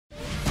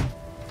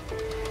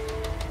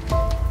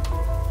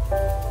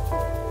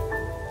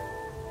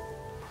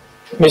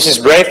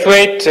Mrs.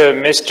 Braithwaite,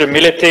 Mr.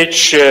 Miletic,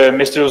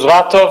 Mr.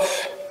 Uzvatov,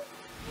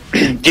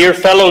 dear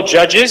fellow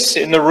judges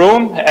in the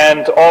room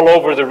and all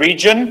over the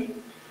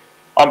region,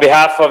 on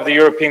behalf of the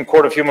European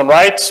Court of Human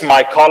Rights,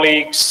 my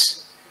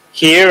colleagues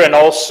here and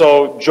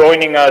also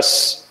joining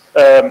us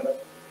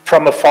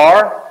from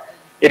afar,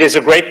 it is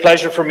a great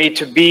pleasure for me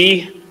to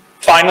be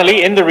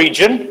finally in the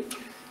region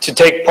to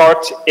take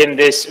part in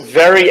this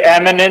very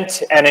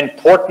eminent and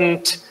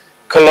important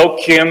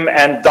colloquium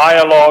and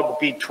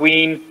dialogue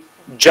between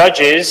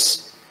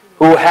judges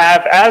who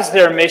have as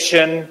their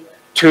mission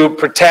to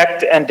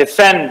protect and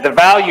defend the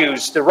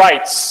values, the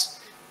rights,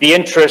 the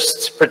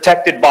interests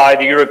protected by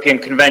the European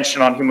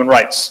Convention on Human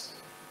Rights.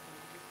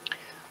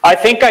 I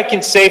think I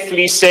can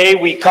safely say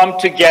we come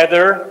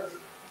together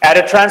at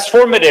a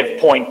transformative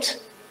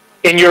point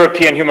in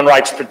European human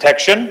rights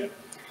protection.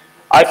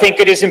 I think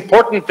it is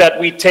important that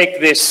we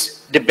take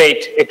this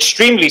debate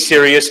extremely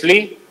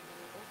seriously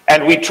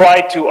and we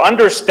try to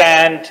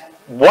understand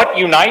what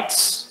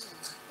unites,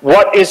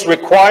 what is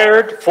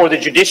required for the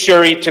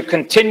judiciary to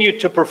continue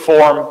to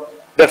perform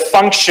the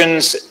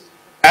functions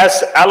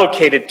as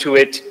allocated to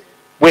it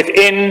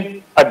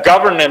within a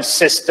governance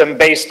system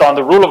based on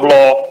the rule of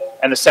law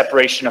and the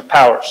separation of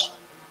powers.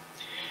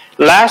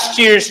 Last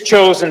year's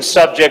chosen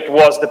subject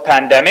was the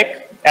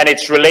pandemic and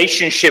its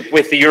relationship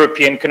with the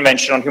European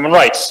Convention on Human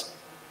Rights.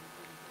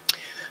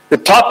 The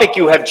topic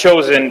you have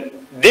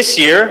chosen this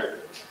year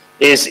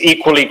is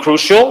equally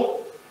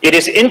crucial. It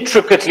is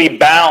intricately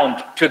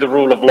bound to the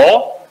rule of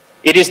law.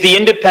 It is the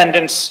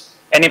independence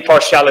and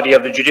impartiality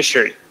of the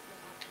judiciary.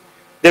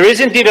 There is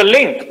indeed a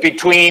link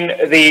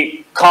between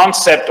the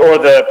concept or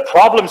the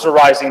problems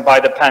arising by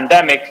the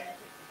pandemic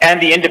and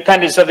the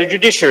independence of the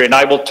judiciary, and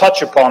I will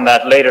touch upon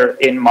that later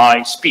in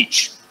my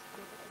speech.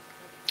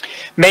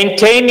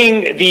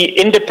 Maintaining the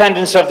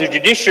independence of the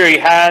judiciary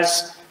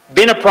has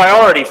been a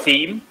priority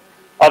theme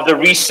of the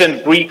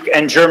recent Greek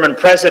and German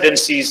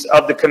presidencies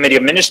of the Committee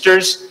of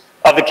Ministers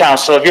of the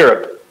Council of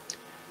Europe.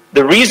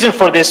 The reason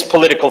for this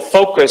political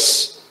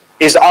focus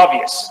is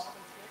obvious.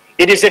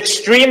 It is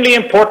extremely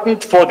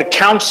important for the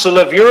Council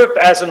of Europe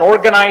as an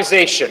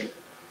organization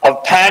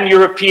of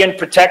pan-European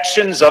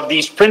protections of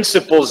these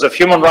principles of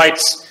human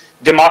rights,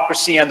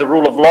 democracy, and the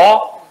rule of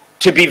law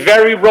to be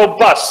very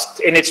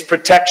robust in its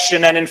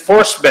protection and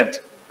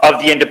enforcement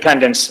of the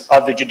independence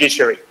of the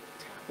judiciary.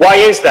 Why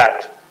is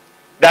that?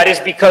 That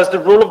is because the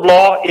rule of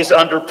law is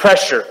under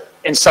pressure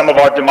in some of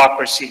our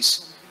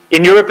democracies,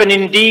 in Europe and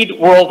indeed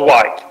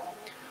worldwide.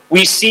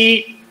 We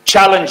see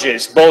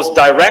challenges, both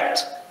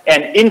direct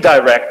and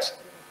indirect,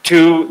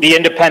 to the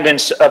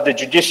independence of the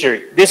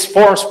judiciary. This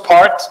forms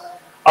part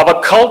of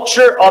a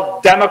culture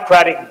of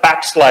democratic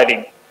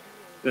backsliding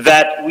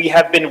that we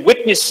have been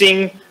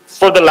witnessing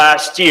for the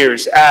last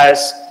years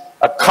as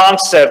a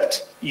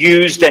concept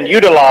used and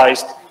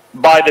utilized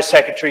by the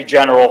Secretary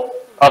General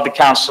of the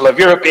Council of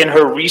Europe in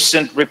her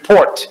recent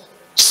report,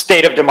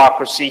 State of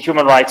Democracy,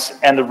 Human Rights,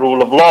 and the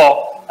Rule of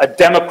Law, a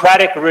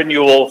democratic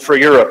renewal for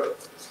Europe.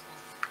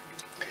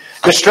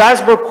 The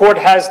Strasbourg Court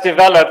has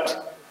developed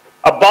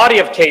a body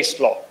of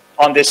case law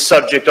on this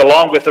subject,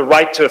 along with the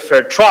right to a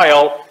fair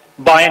trial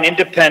by an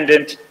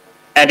independent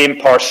and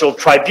impartial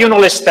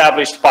tribunal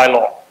established by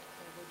law.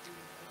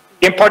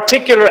 In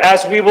particular,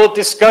 as we will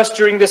discuss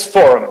during this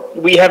forum,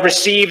 we have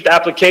received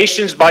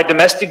applications by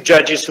domestic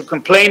judges who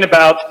complain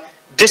about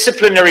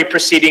disciplinary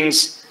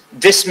proceedings,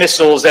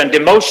 dismissals, and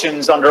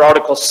demotions under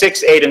Articles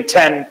 6, 8, and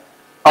 10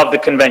 of the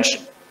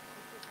Convention.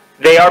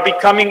 They are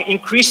becoming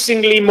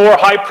increasingly more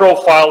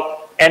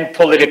high-profile and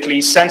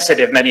politically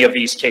sensitive, many of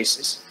these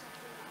cases.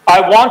 I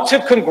want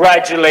to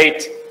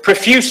congratulate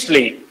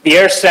profusely the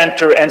Air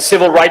Center and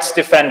civil rights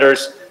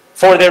defenders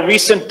for their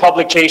recent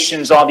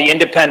publications on the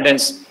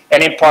independence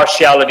and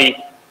impartiality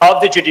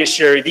of the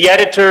judiciary. The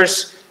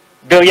editors,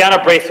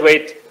 Biljana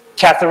Braithwaite,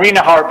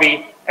 Katharina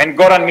Harby, and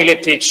Goran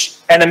Miletic,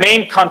 and the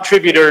main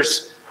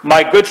contributors,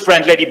 my good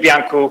friend Lady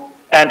Biancu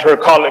and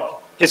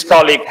his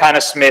colleague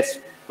Hannah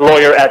Smith,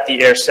 lawyer at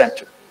the Air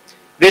Center.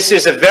 This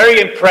is a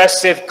very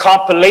impressive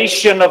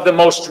compilation of the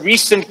most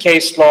recent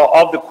case law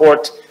of the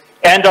court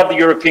and of the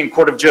European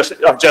Court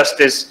of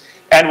Justice,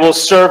 and will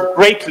serve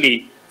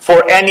greatly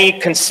for any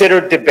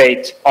considered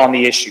debate on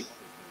the issue.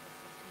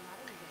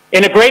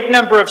 In a great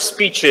number of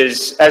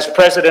speeches as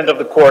president of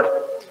the court,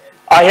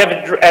 I have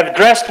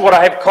addressed what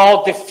I have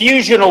called the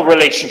fusional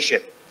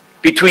relationship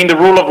between the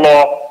rule of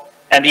law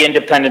and the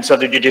independence of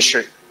the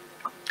judiciary.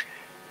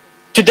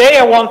 Today,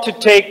 I want to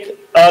take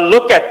a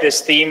look at this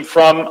theme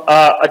from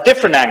a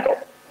different angle,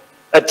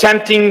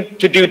 attempting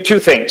to do two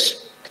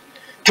things.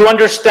 To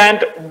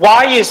understand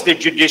why is the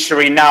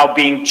judiciary now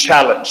being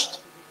challenged,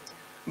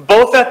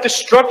 both at the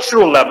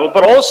structural level,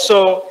 but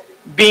also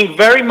being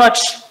very much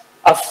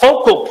a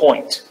focal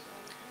point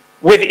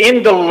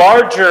within the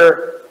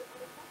larger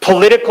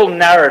political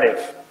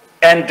narrative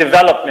and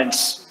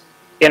developments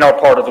in our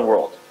part of the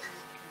world.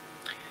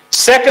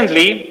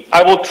 Secondly,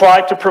 I will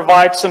try to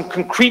provide some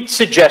concrete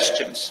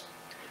suggestions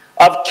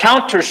of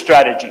counter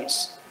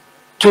strategies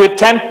to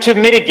attempt to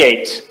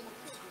mitigate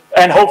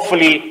and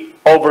hopefully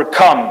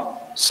overcome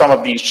some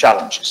of these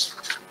challenges.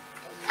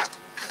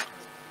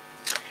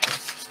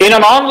 In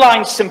an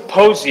online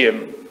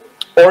symposium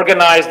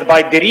organized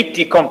by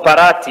Diritti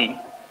Comparati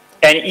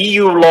and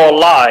EU Law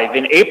Live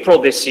in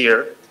April this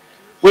year,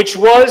 which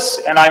was,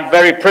 and I'm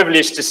very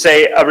privileged to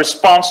say, a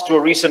response to a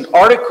recent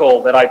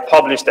article that I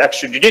published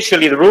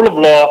extrajudicially, The Rule of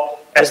Law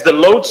as the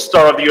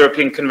Lodestar of the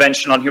European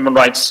Convention on Human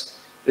Rights,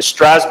 the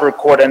Strasbourg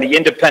Court, and the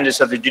Independence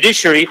of the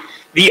Judiciary,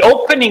 the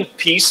opening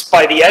piece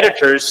by the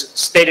editors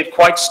stated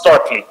quite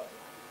starkly,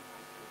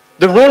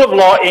 the rule of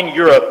law in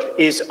Europe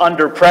is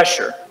under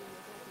pressure.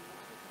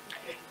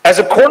 As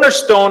a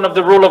cornerstone of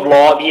the rule of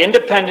law, the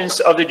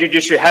independence of the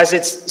judiciary has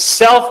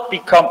itself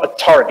become a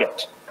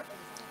target.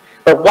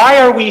 But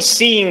why are we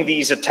seeing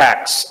these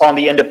attacks on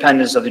the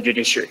independence of the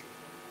judiciary?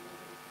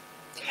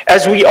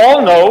 As we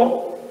all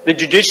know, the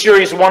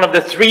judiciary is one of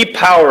the three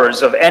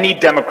powers of any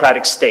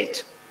democratic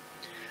state.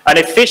 An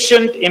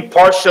efficient,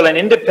 impartial, and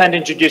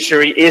independent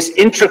judiciary is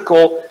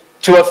integral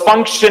to a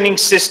functioning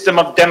system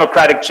of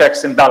democratic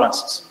checks and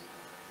balances.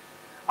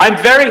 I'm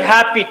very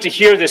happy to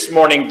hear this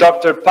morning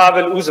Dr.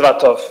 Pavel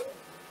Uzvatov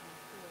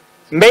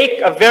make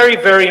a very,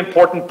 very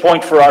important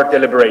point for our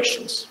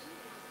deliberations.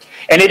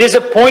 And it is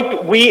a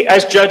point we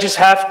as judges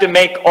have to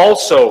make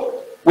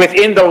also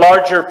within the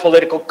larger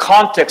political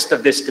context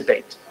of this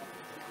debate.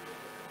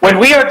 When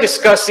we are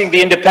discussing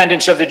the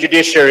independence of the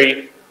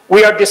judiciary,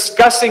 we are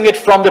discussing it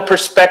from the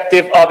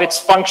perspective of its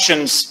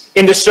functions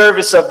in the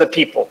service of the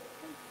people.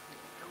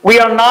 We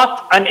are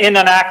not in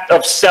an act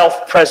of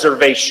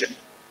self-preservation.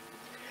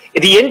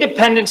 The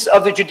independence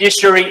of the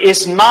judiciary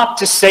is not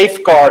to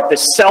safeguard the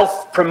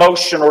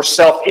self-promotion or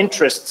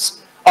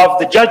self-interests of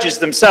the judges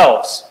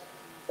themselves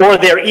or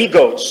their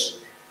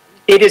egos.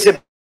 It is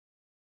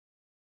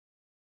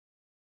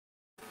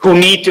who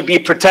need to be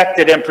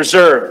protected and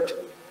preserved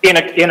in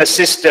a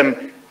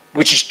system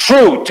which is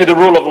true to the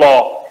rule of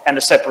law and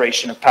the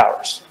separation of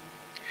powers.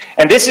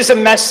 And this is a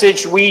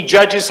message we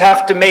judges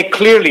have to make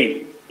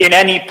clearly in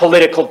any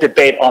political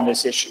debate on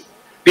this issue,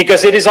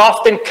 because it is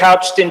often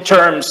couched in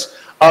terms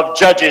of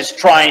judges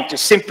trying to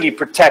simply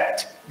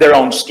protect their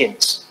own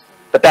skins.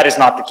 But that is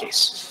not the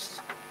case.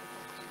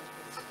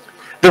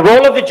 The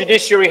role of the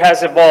judiciary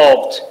has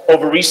evolved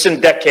over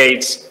recent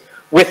decades,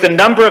 with the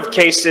number of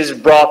cases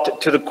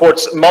brought to the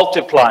courts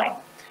multiplying,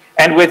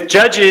 and with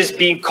judges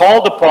being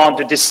called upon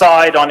to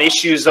decide on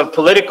issues of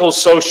political,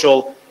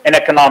 social, and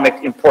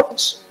economic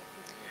importance.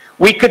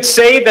 We could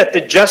say that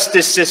the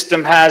justice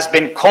system has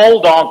been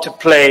called on to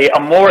play a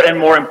more and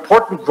more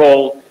important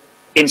role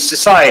in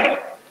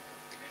society.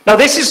 Now,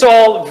 this is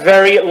all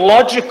very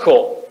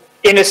logical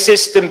in a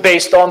system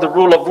based on the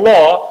rule of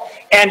law,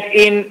 and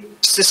in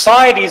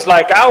societies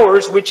like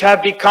ours, which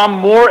have become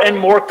more and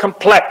more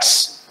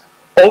complex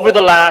over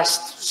the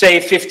last, say,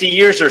 50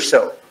 years or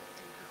so.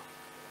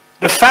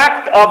 The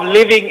fact of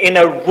living in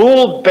a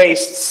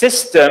rule-based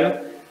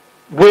system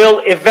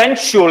will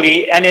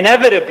eventually and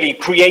inevitably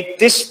create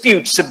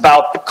disputes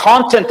about the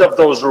content of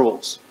those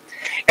rules.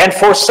 And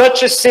for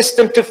such a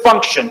system to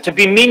function, to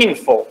be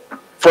meaningful,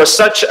 for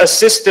such a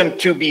system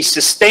to be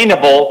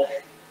sustainable,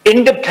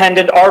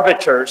 independent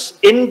arbiters,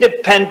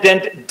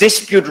 independent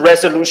dispute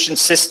resolution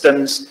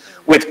systems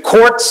with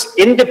courts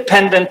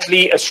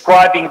independently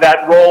ascribing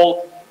that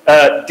role,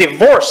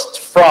 divorced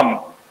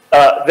from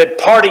the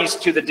parties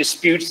to the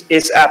disputes,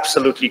 is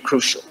absolutely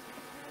crucial.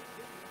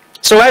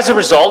 So as a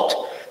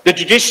result, the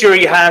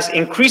judiciary has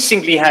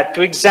increasingly had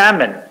to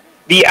examine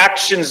the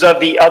actions of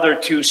the other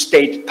two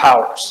state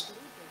powers.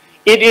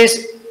 It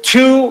is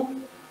too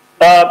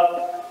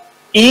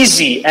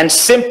easy and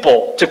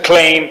simple to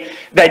claim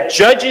that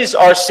judges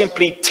are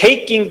simply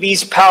taking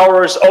these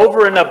powers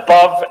over and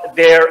above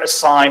their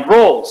assigned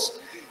roles.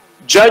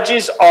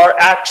 Judges are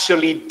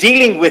actually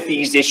dealing with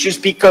these issues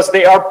because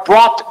they are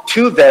brought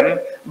to them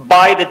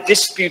by the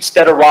disputes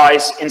that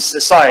arise in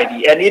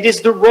society. And it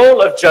is the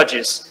role of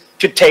judges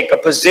to take a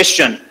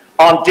position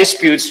on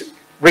disputes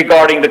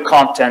regarding the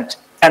content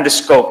and the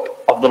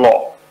scope of the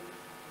law.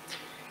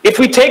 If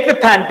we take the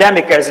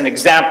pandemic as an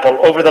example,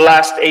 over the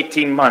last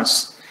 18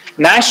 months,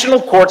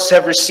 national courts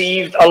have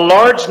received a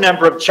large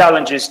number of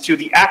challenges to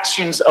the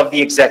actions of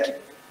the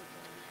executive.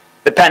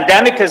 The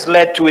pandemic has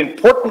led to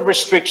important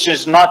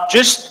restrictions, not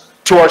just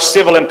to our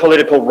civil and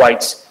political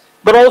rights,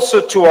 but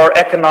also to our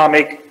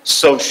economic,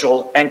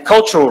 social, and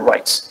cultural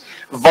rights.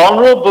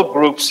 Vulnerable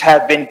groups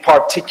have been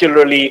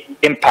particularly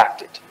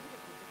impacted.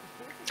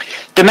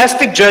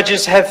 Domestic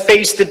judges have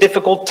faced the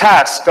difficult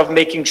task of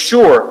making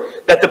sure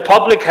that the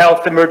public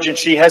health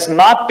emergency has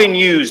not been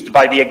used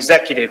by the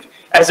executive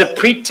as a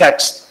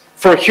pretext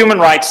for human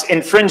rights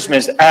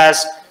infringements,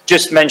 as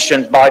just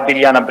mentioned by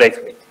Biljana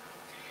Breivik.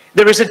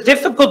 There is a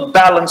difficult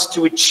balance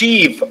to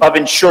achieve of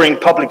ensuring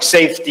public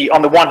safety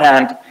on the one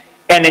hand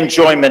and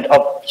enjoyment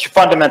of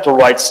fundamental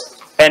rights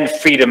and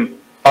freedom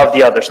of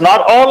the others.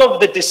 Not all of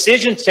the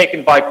decisions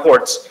taken by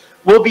courts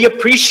will be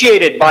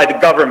appreciated by the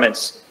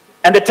governments,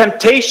 and the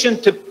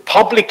temptation to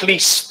publicly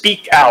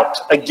speak out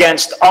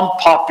against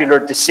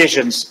unpopular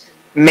decisions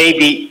may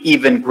be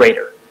even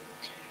greater.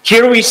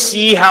 Here we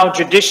see how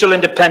judicial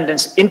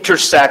independence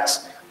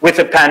intersects with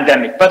the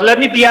pandemic. But let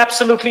me be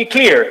absolutely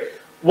clear.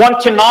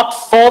 One cannot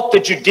fault the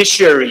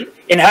judiciary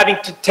in having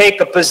to take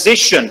a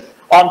position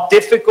on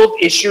difficult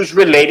issues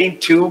relating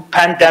to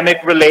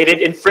pandemic-related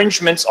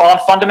infringements on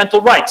fundamental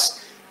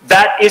rights.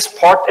 That is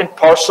part and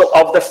parcel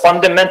of the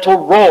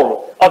fundamental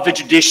role of the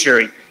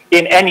judiciary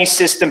in any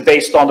system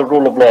based on the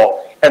rule of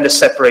law and the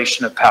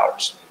separation of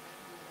powers.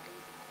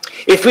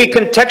 If we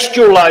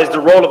contextualize the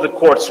role of the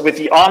courts with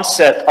the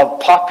onset of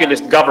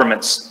populist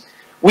governments,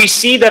 we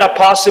see that a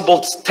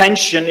possible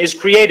tension is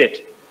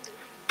created.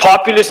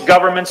 Populist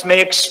governments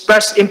may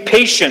express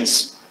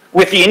impatience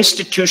with the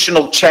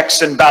institutional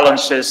checks and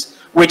balances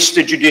which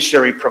the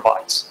judiciary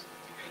provides.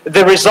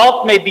 The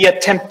result may be a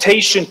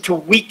temptation to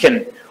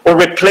weaken or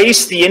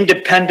replace the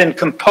independent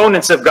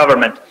components of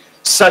government,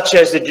 such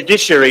as the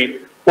judiciary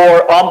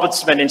or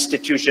ombudsman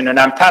institution. And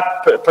I'm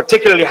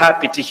particularly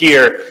happy to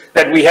hear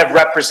that we have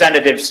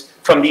representatives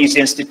from these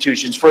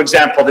institutions, for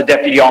example, the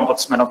Deputy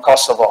Ombudsman of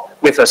Kosovo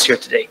with us here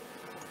today.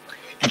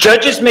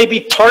 Judges may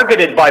be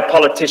targeted by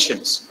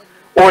politicians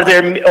or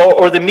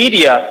the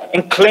media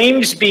in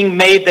claims being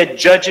made that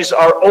judges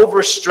are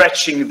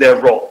overstretching their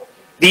role.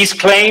 These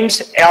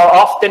claims are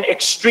often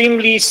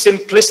extremely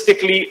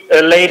simplistically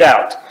laid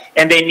out,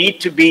 and they need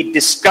to be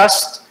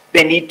discussed,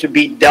 they need to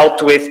be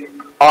dealt with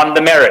on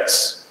the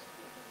merits.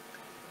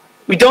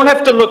 We don't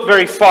have to look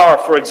very far,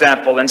 for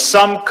example, and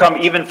some come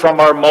even from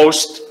our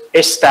most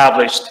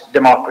established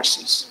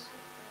democracies.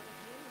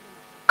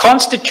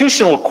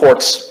 Constitutional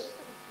courts,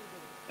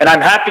 and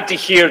I'm happy to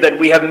hear that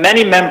we have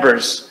many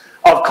members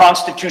of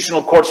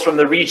constitutional courts from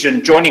the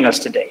region joining us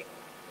today.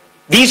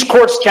 These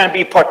courts can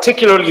be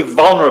particularly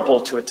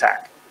vulnerable to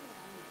attack.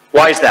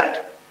 Why is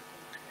that?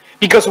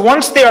 Because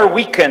once they are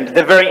weakened,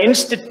 the very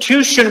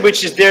institution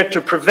which is there to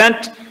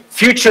prevent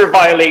future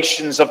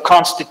violations of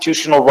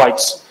constitutional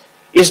rights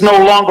is no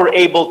longer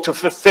able to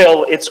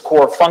fulfill its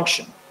core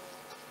function.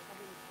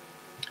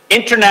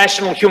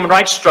 International human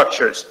rights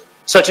structures,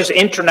 such as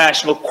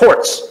international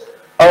courts,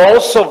 are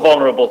also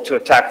vulnerable to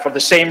attack for the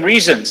same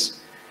reasons.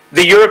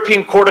 The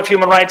European Court of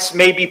Human Rights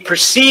may be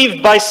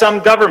perceived by some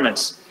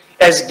governments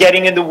as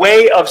getting in the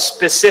way of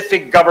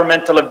specific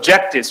governmental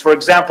objectives, for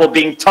example,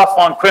 being tough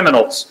on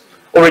criminals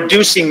or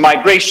reducing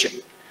migration.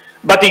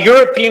 But the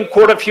European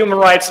Court of Human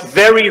Rights'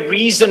 very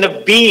reason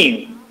of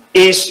being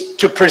is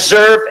to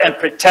preserve and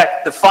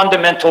protect the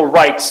fundamental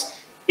rights,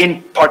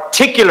 in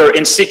particular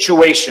in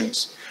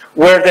situations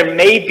where there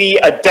may be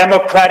a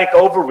democratic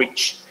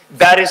overreach.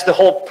 That is the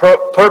whole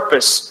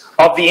purpose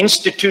of the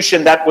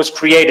institution that was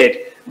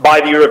created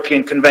by the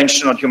European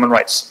Convention on Human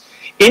Rights.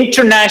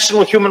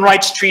 International human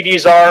rights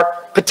treaties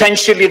are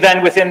potentially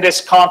then within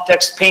this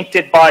context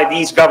painted by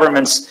these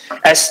governments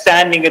as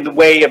standing in the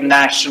way of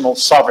national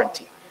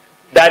sovereignty.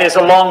 That is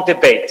a long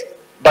debate,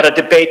 but a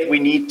debate we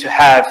need to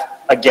have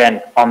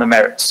again on the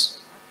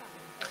merits.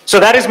 So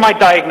that is my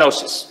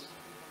diagnosis.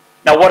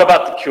 Now what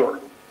about the cure?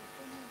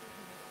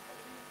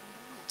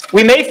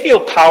 We may feel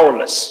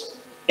powerless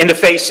in the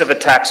face of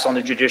attacks on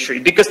the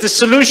judiciary because the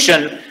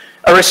solution,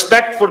 a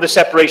respect for the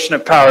separation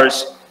of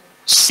powers,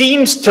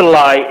 seems to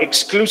lie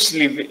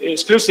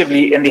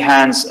exclusively in the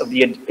hands of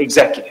the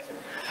executive.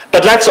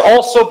 But let's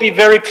also be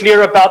very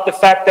clear about the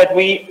fact that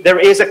there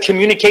is a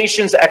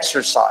communications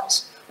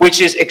exercise,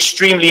 which is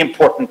extremely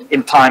important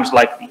in times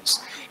like these.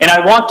 And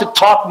I want to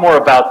talk more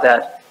about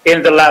that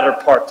in the latter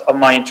part of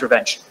my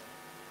intervention.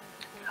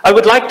 I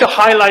would like to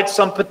highlight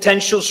some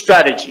potential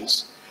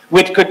strategies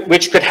which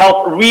could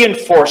help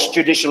reinforce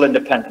judicial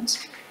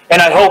independence.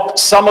 And I hope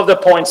some of the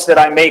points that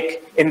I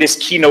make in this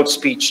keynote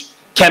speech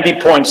can be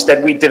points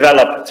that we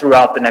develop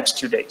throughout the next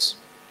 2 days.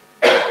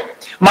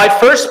 My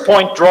first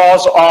point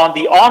draws on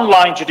the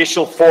online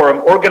judicial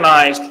forum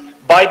organized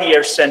by the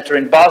Air Center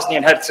in Bosnia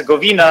and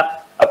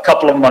Herzegovina a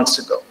couple of months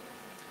ago.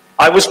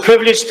 I was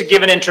privileged to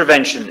give an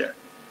intervention there.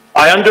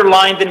 I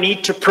underlined the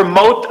need to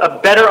promote a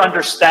better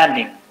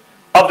understanding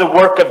of the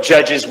work of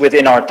judges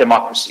within our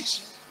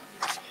democracies.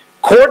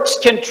 Courts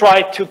can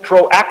try to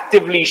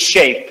proactively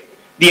shape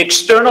the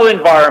external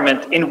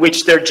environment in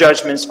which their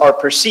judgments are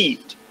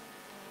perceived.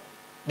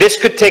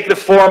 This could take the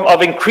form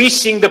of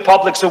increasing the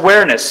public's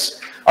awareness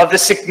of the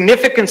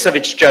significance of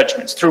its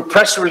judgments through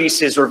press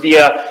releases or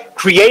via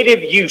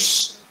creative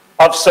use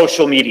of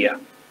social media.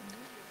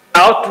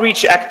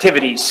 Outreach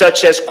activities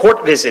such as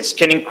court visits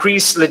can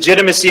increase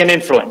legitimacy and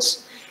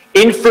influence.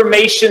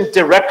 Information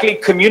directly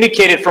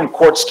communicated from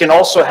courts can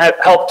also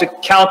help to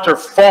counter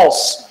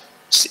false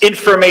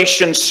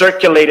information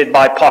circulated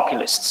by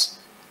populists.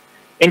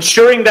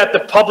 Ensuring that the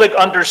public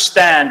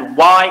understand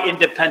why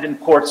independent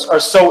courts are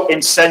so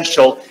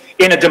essential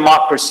in a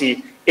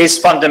democracy is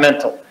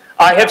fundamental.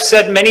 I have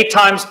said many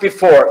times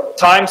before,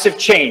 times have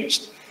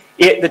changed.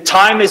 The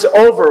time is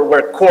over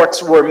where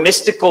courts were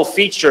mystical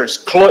features,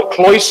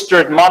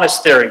 cloistered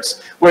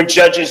monasteries, where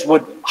judges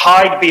would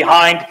hide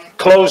behind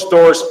closed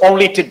doors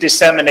only to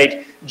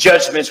disseminate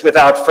judgments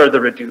without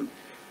further ado.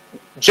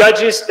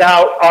 Judges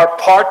now are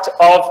part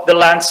of the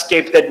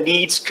landscape that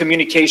needs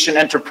communication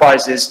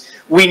enterprises.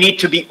 We need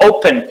to be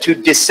open to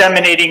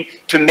disseminating,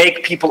 to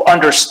make people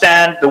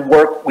understand the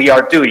work we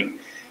are doing.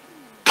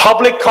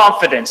 Public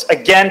confidence,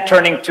 again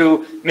turning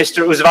to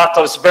Mr.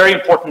 Uzvatov's very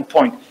important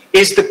point,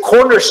 is the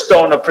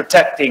cornerstone of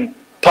protecting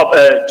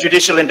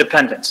judicial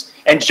independence.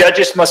 And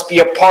judges must be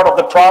a part of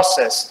the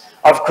process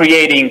of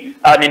creating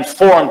an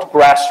informed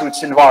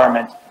grassroots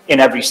environment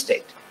in every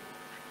state.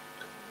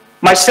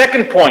 My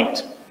second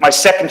point, my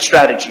second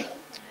strategy,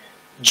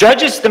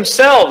 judges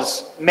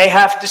themselves may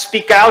have to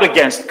speak out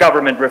against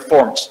government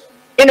reforms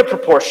in a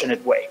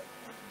proportionate way.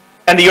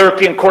 And the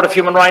European Court of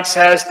Human Rights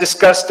has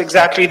discussed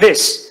exactly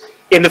this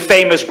in the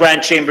famous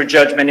Grand Chamber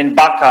judgment in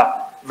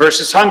Baca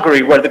versus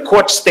Hungary, where the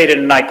court stated,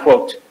 and I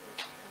quote,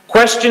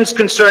 "Questions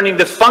concerning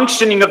the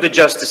functioning of the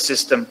justice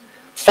system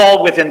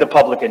fall within the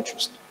public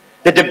interest,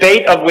 the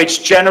debate of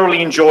which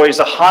generally enjoys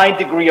a high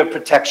degree of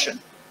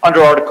protection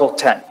under Article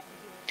 10.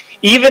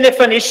 Even if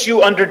an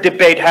issue under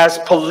debate has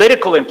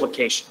political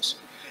implications,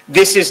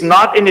 this is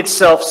not in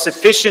itself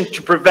sufficient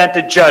to prevent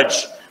a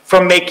judge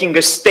from making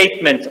a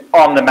statement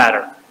on the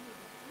matter.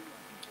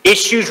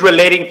 Issues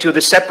relating to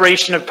the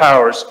separation of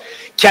powers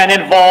can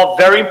involve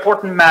very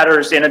important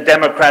matters in a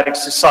democratic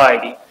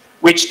society,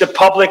 which the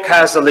public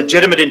has a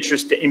legitimate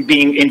interest in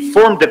being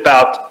informed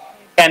about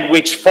and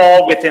which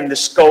fall within the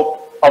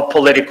scope of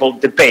political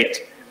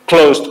debate."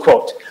 Closed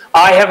quote.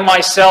 I have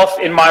myself,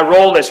 in my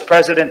role as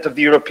President of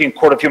the European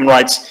Court of Human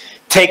Rights,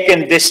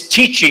 taken this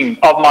teaching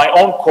of my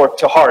own court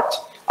to heart.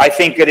 I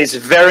think it is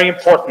very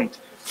important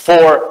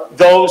for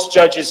those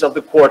judges of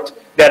the court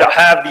that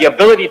have the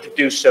ability to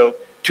do so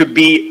to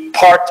be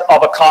part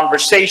of a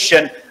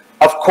conversation,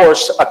 of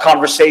course, a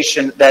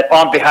conversation that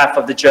on behalf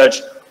of the judge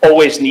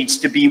always needs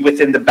to be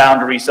within the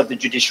boundaries of the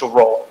judicial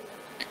role.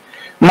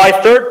 My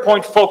third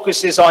point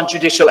focuses on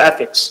judicial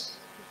ethics.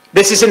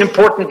 This is an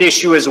important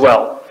issue as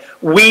well.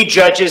 We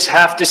judges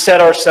have to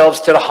set ourselves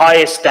to the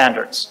highest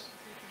standards.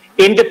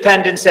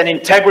 Independence and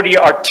integrity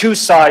are two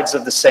sides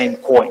of the same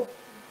coin.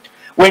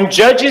 When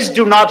judges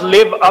do not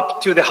live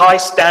up to the high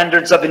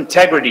standards of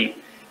integrity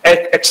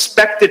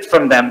expected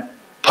from them,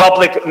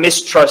 public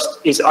mistrust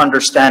is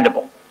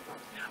understandable.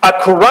 A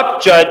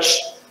corrupt judge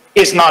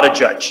is not a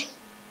judge.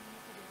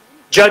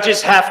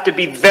 Judges have to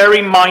be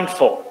very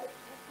mindful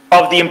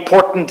of the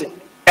important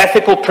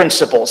ethical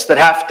principles that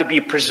have to be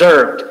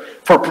preserved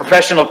for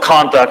professional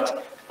conduct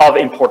of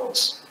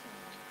importance.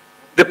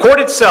 The court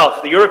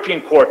itself, the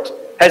European Court,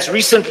 has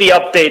recently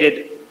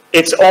updated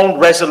its own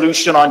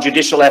resolution on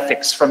judicial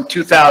ethics from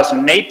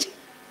 2008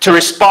 to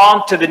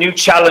respond to the new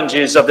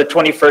challenges of the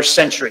 21st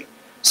century,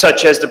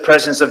 such as the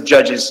presence of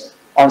judges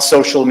on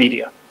social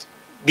media.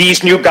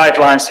 These new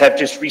guidelines have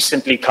just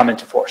recently come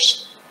into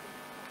force.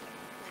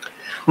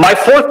 My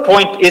fourth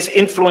point is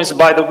influenced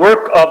by the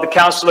work of the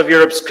Council of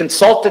Europe's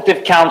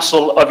Consultative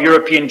Council of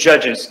European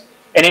Judges,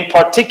 and in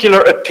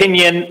particular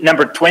opinion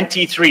number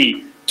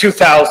 23,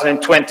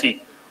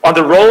 2020, on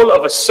the role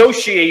of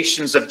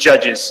associations of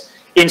judges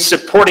in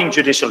supporting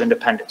judicial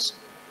independence.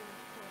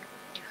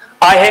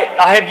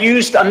 I have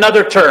used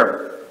another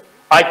term.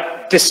 I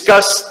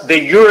discuss the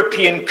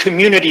European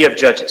community of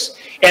judges,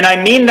 and I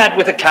mean that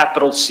with a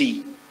capital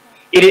C.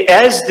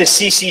 As the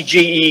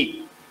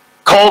CCJE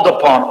called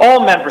upon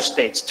all member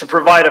states to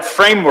provide a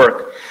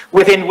framework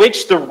within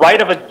which the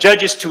right of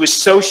judges to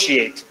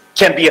associate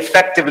can be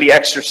effectively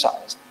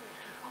exercised.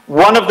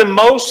 One of the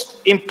most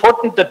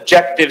important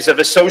objectives of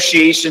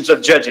associations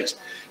of judges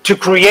to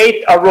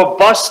create a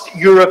robust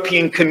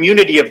European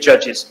community of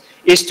judges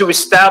is to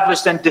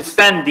establish and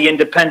defend the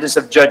independence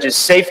of judges,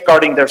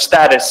 safeguarding their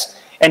status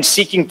and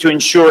seeking to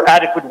ensure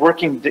adequate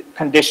working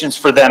conditions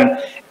for them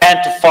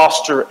and to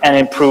foster and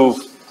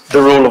improve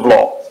the rule of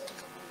law.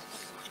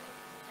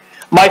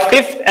 My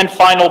fifth and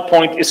final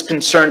point is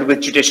concerned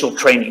with judicial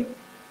training.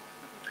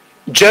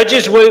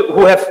 Judges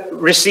who have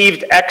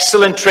received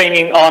excellent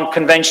training on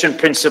convention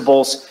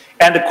principles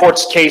and the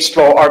court's case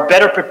law are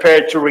better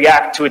prepared to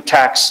react to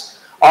attacks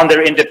on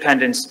their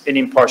independence and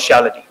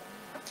impartiality.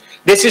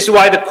 This is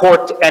why the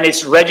court and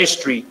its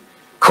registry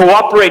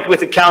cooperate with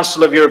the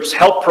Council of Europe's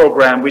HELP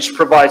program, which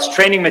provides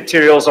training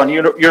materials on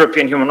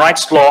European human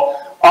rights law,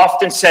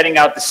 often setting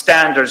out the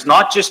standards,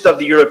 not just of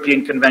the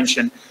European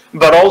Convention,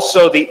 but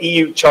also the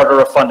EU Charter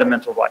of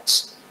Fundamental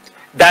Rights.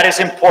 That is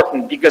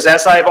important because,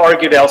 as I have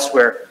argued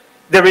elsewhere,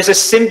 there is a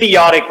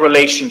symbiotic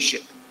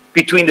relationship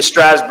between the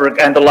Strasbourg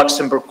and the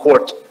Luxembourg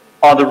Court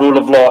on the rule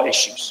of law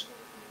issues.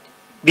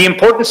 The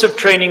importance of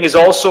training is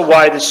also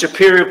why the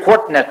Superior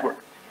Court Network,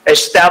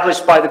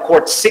 established by the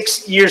court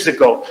 6 years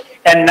ago,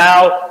 and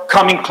now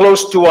coming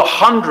close to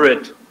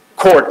 100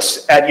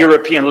 courts at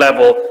European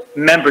level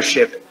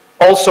membership,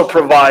 also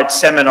provides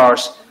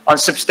seminars on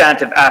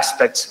substantive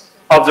aspects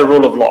of the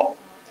rule of law.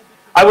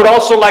 I would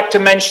also like to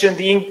mention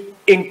the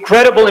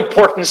incredible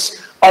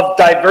importance of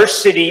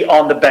diversity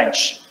on the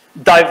bench,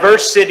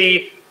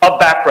 diversity of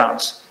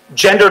backgrounds,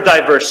 gender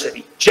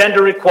diversity,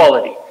 gender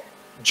equality.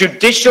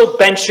 Judicial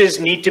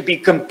benches need to be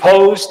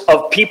composed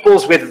of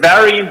peoples with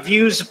varying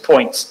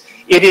viewpoints.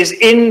 It is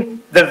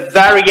in the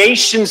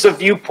variations of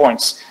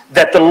viewpoints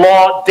that the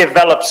law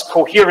develops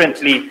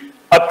coherently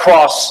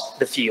across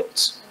the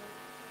fields.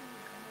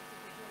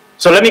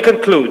 So let me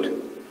conclude.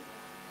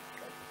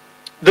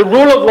 The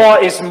rule of law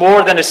is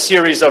more than a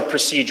series of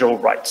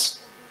procedural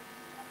rights.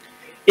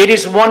 It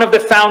is one of the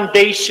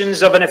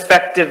foundations of an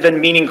effective and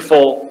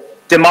meaningful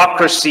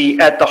democracy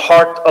at the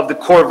heart of the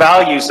core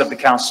values of the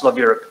Council of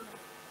Europe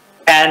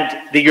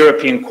and the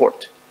European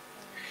Court.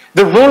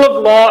 The rule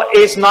of law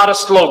is not a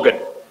slogan.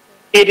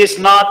 It is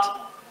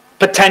not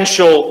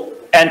potential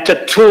and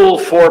a tool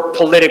for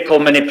political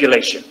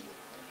manipulation.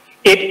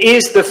 It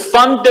is the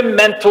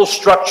fundamental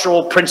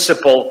structural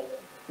principle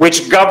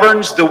which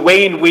governs the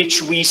way in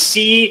which we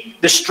see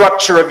the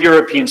structure of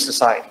European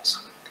societies.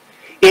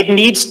 It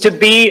needs to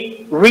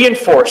be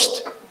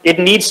reinforced. It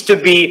needs to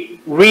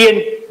be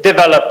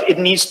redeveloped. It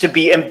needs to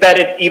be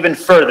embedded even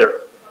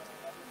further.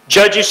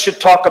 Judges should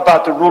talk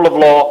about the rule of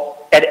law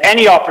at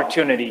any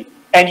opportunity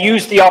and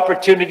use the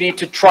opportunity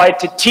to try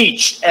to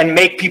teach and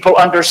make people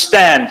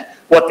understand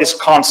what this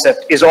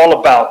concept is all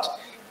about.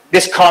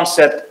 This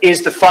concept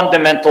is the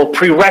fundamental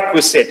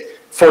prerequisite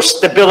for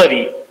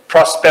stability,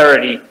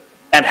 prosperity,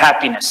 and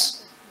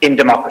happiness in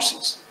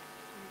democracies.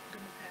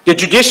 The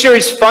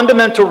judiciary's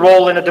fundamental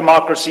role in a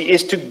democracy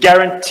is to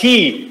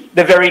guarantee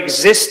the very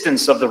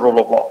existence of the rule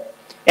of law,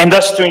 and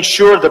thus to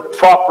ensure the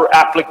proper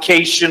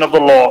application of the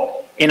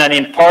law in an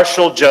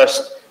impartial,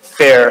 just,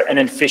 fair, and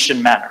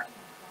efficient manner.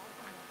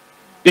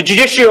 The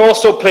judiciary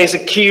also plays a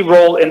key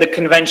role in the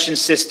convention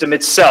system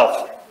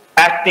itself,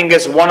 acting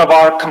as one of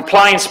our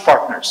compliance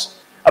partners,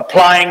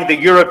 applying the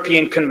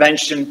European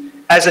Convention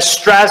as a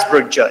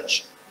Strasbourg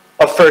judge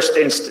of first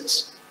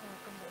instance.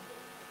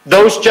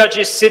 Those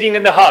judges sitting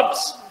in the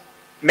hubs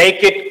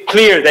make it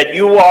clear that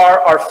you are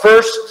our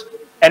first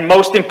and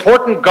most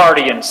important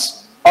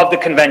guardians of the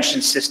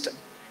convention system.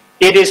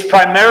 It is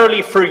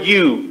primarily for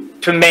you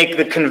to make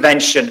the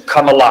convention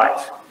come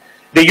alive.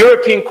 The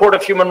European Court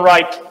of Human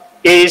Rights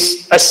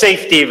is a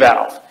safety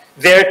valve,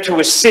 there to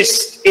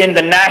assist in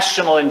the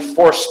national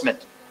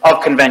enforcement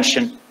of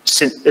convention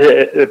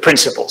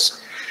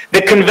principles.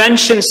 The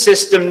convention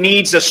system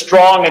needs a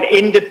strong and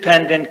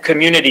independent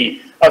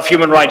community of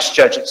human rights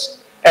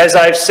judges. As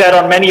I've said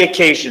on many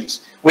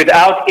occasions,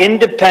 without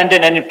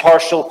independent and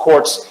impartial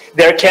courts,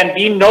 there can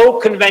be no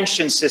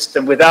convention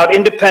system. Without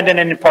independent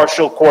and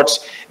impartial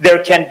courts,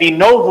 there can be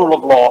no rule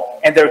of law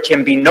and there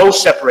can be no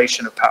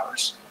separation of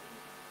powers.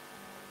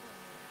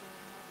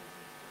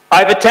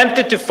 I've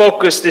attempted to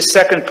focus this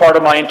second part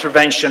of my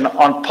intervention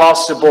on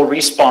possible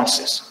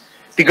responses,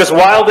 because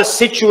while the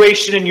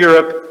situation in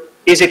Europe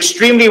is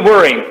extremely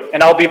worrying,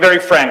 and I'll be very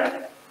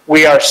frank,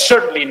 we are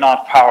certainly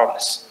not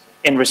powerless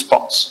in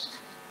response.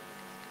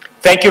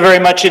 Thank you very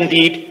much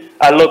indeed.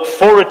 I look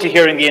forward to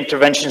hearing the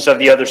interventions of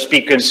the other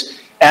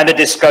speakers and the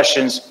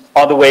discussions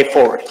on the way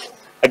forward.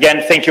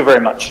 Again, thank you very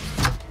much.